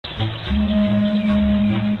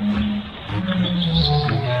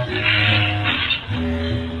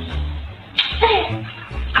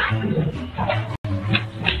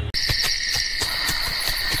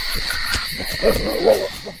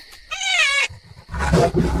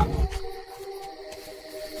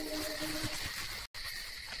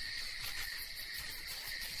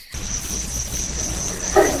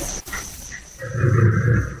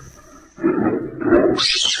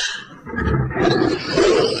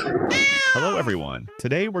Hello everyone!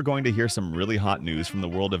 Today we're going to hear some really hot news from the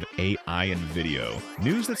world of AI and video.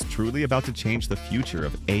 News that's truly about to change the future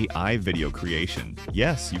of AI video creation.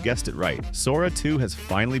 Yes, you guessed it right. Sora 2 has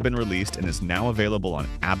finally been released and is now available on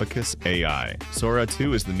Abacus AI. Sora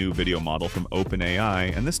 2 is the new video model from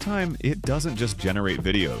OpenAI, and this time it doesn't just generate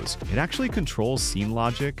videos. It actually controls scene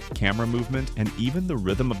logic, camera movement, and even the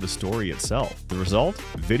rhythm of the story itself. The result?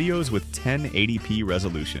 Videos with 1080p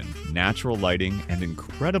resolution, natural lighting, and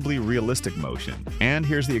incredibly realistic motion. And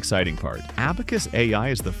here's the exciting part. Abacus AI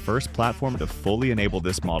is the first platform to fully enable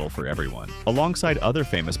this model for everyone, alongside other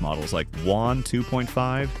famous models like WAN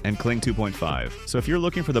 2.5 and Kling 2.5. So if you're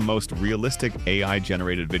looking for the most realistic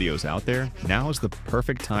AI-generated videos out there, now is the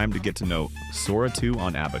perfect time to get to know Sora 2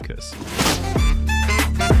 on Abacus.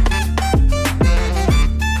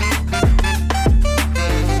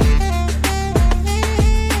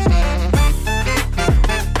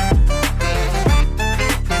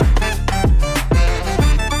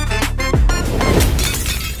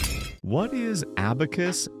 What is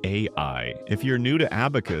Abacus AI? If you're new to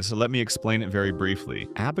Abacus, let me explain it very briefly.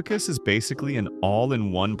 Abacus is basically an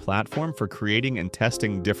all-in-one platform for creating and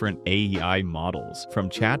testing different AI models, from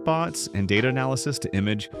chatbots and data analysis to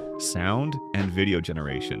image, sound, and video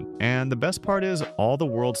generation. And the best part is, all the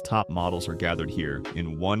world's top models are gathered here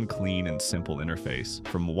in one clean and simple interface.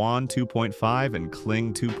 From WAN 2.5 and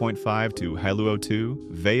Kling 2.5 to Hailuo 2,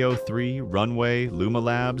 Veo 3, Runway, Luma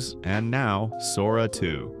Labs, and now Sora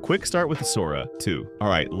 2. Quick start with Sora 2.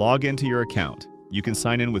 Alright, log into your account. You can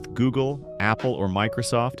sign in with Google, Apple, or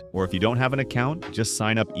Microsoft, or if you don't have an account, just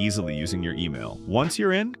sign up easily using your email. Once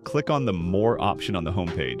you're in, click on the More option on the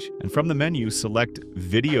homepage, and from the menu, select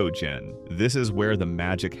VideoGen. This is where the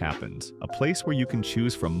magic happens, a place where you can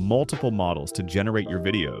choose from multiple models to generate your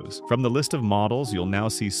videos. From the list of models, you'll now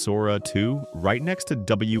see Sora 2 right next to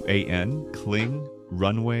WAN, Kling,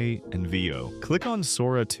 Runway, and Veo. Click on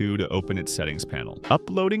Sora 2 to open its settings panel.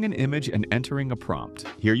 Uploading an image and entering a prompt.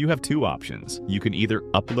 Here you have two options. You can either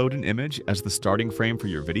upload an image as the starting frame for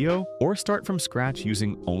your video, or start from scratch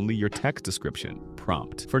using only your text description,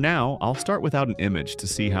 prompt. For now, I'll start without an image to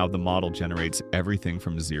see how the model generates everything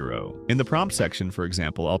from zero. In the prompt section, for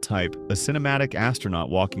example, I'll type, "A cinematic astronaut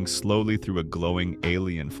walking slowly through a glowing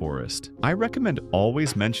alien forest." I recommend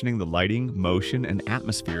always mentioning the lighting, motion, and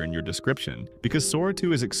atmosphere in your description, because Sora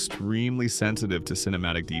 2 is extremely sensitive to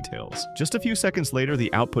cinematic details. Just a few seconds later,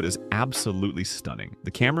 the output is absolutely stunning.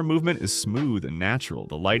 The camera movement is smooth and natural,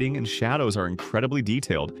 the lighting and shadows are incredibly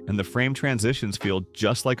detailed, and the frame transitions feel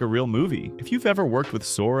just like a real movie. If you've ever worked with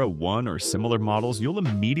Sora 1 or similar models, you'll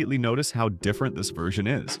immediately notice how different this version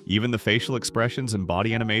is. Even the facial expressions and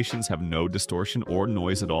body animations have no distortion or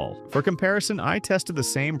noise at all. For comparison, I tested the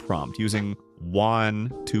same prompt using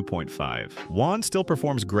WAN 2.5. WAN still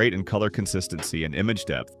performs great in color consistency and image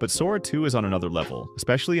depth, but Sora 2 is on another level,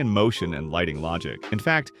 especially in motion and lighting logic. In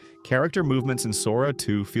fact, character movements in Sora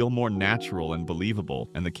 2 feel more natural and believable,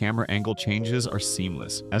 and the camera angle changes are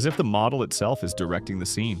seamless, as if the model itself is directing the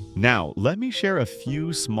scene. Now, let me share a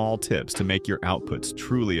few small tips to make your outputs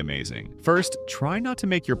truly amazing. First, try not to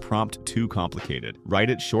make your prompt too complicated.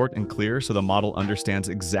 Write it short and clear so the model understands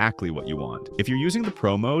exactly what you want. If you're using the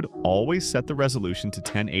Pro mode, always set the resolution to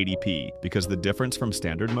 1080p, because the difference from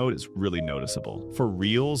standard mode is really noticeable. For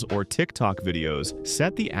Reels or TikTok videos,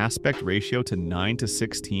 set the aspect ratio to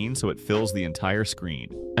 9:16 so it fills the entire screen.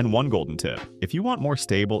 And one golden tip: if you want more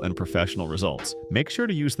stable and professional results, make sure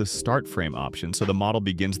to use the start frame option so the model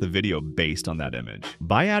begins the video based on that image.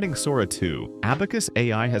 By adding Sora 2, Abacus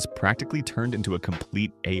AI has practically turned into a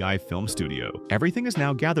complete AI film studio. Everything is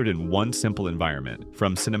now gathered in one simple environment,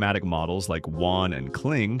 from cinematic models like WAN and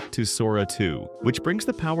Kling to Sora 2, which brings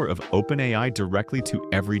the power of OpenAI directly to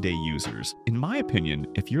everyday users. In my opinion,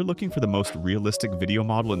 if you're looking for the most realistic video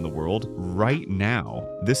model in the world right now,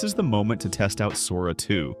 this is the moment to test out Sora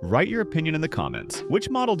 2. Write your opinion in the comments. Which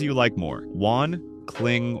model do you like more, WAN,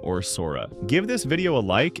 Kling, or Sora? Give this video a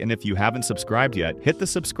like, and if you haven't subscribed yet, hit the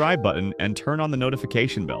subscribe button and turn on the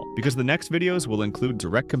notification bell, because the next videos will include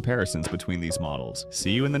direct comparisons between these models.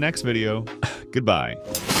 See you in the next video. Goodbye.